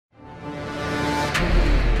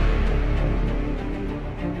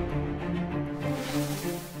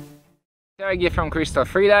Sergey from Crystal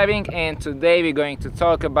Freediving, and today we're going to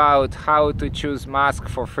talk about how to choose mask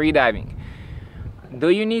for freediving. Do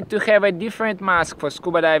you need to have a different mask for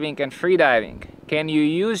scuba diving and freediving? Can you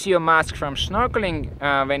use your mask from snorkeling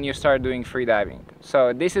when you start doing freediving?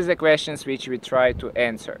 So this is the questions which we try to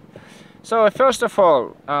answer. So first of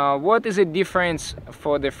all, what is the difference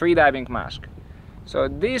for the freediving mask? So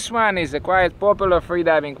this one is a quite popular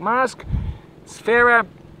freediving mask, Scuba.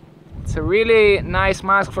 It's a really nice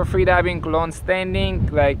mask for freediving, long standing,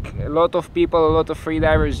 like a lot of people, a lot of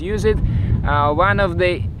freedivers use it. One of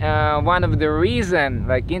the reason,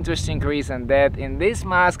 like interesting reason, that in this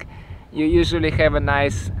mask you usually have a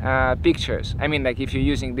nice pictures. I mean, like if you're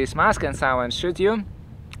using this mask and someone shoot you,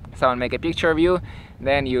 someone make a picture of you,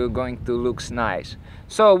 then you're going to look nice.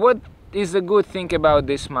 So what is the good thing about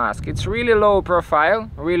this mask? It's really low profile,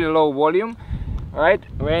 really low volume. Right,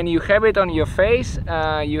 when you have it on your face,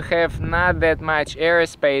 you have not that much air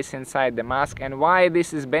space inside the mask. And why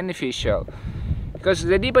this is beneficial? Because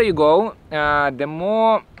the deeper you go, the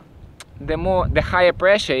higher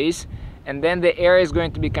pressure is, and then the air is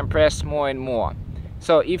going to be compressed more and more.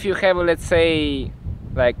 So if you have, let's say,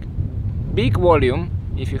 like big volume,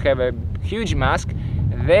 if you have a huge mask,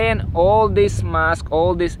 then all this mask,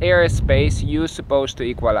 all this air space, you're supposed to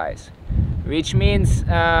equalize. Which means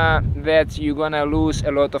that you're gonna lose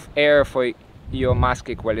a lot of air for your mask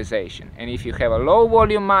equalization. And if you have a low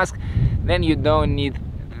volume mask, then you don't need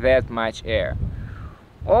that much air.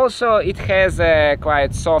 Also, it has a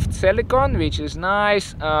quite soft silicone, which is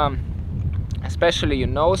nice, especially your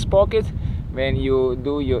nose pocket when you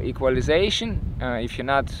do your equalization.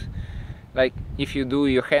 If you do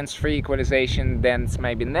your hands-free equalization, then it's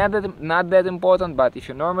maybe not that important, but if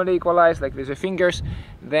you normally equalize like with your fingers,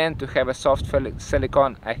 then to have a soft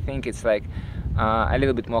silicone, I think it's like a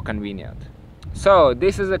little bit more convenient. So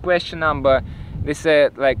this is a question number, this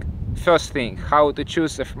is like first thing, how to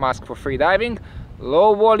choose a mask for freediving: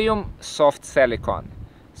 low volume, soft silicone.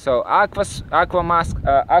 So aqualung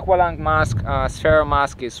mask, sphere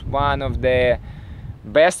mask is one of the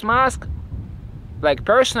best masks. Like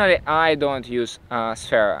personally, I don't use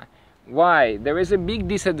Scuba. Why? There is a big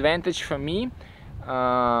disadvantage for me.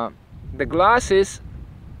 The glasses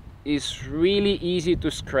is really easy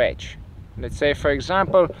to scratch. Let's say, for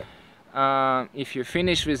example, if you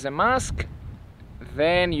finish with the mask,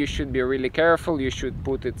 then you should be really careful. You should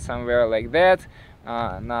put it somewhere like that,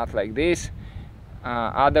 not like this.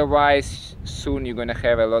 Otherwise, soon you're gonna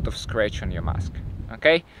have a lot of scratch on your mask.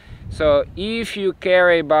 Okay? So if you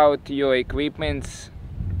care about your equipment,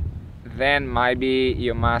 then maybe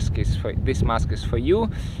your mask is this mask is for you.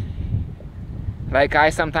 Like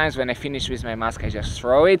I sometimes, when I finish with my mask, I just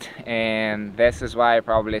throw it, and this is why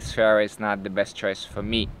probably Sphere is not the best choice for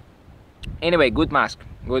me. Anyway, good mask,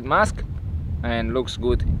 and looks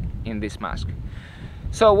good in this mask.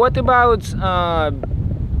 So what about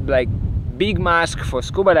like big mask for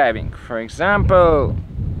scuba diving? For example,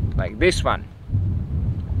 like this one.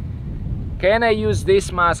 Can I use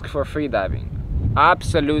this mask for freediving?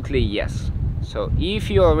 Absolutely yes. So if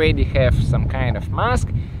you already have some kind of mask,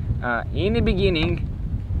 in the beginning,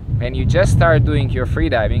 when you just start doing your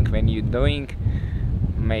freediving, when you're doing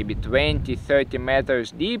maybe 20-30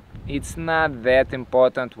 meters deep, it's not that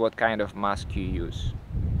important what kind of mask you use.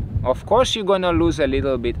 Of course, you're gonna lose a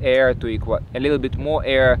little bit more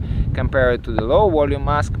air compared to the low volume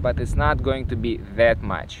mask, but it's not going to be that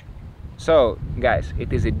much. So guys,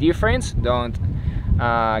 it is a difference, don't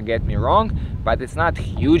get me wrong, but it's not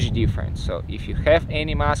huge difference. So if you have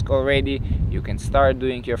any mask already, you can start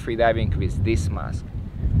doing your freediving with this mask.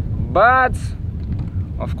 But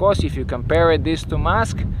of course, if you compare this to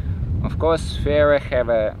mask, of course Sphere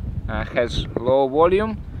has low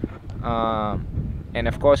volume, and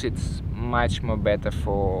of course it's much more better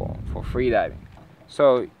for freediving.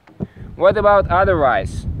 So what about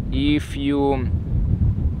otherwise? If you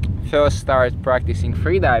first start practicing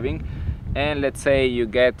freediving, and let's say you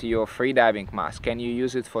get your freediving mask, can you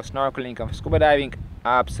use it for snorkeling or scuba diving?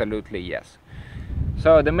 Absolutely yes.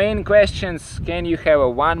 So the main questions: can you have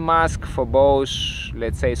one mask for both,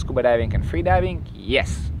 let's say, scuba diving and freediving?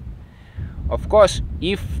 Yes. Of course,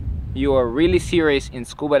 if you are really serious in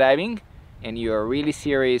scuba diving and you are really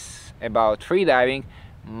serious about freediving,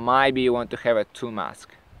 maybe you want to have two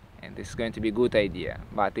masks. And this is going to be a good idea.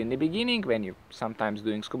 But in the beginning, when you're sometimes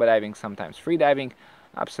doing scuba diving, sometimes freediving,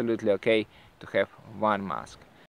 absolutely okay to have one mask.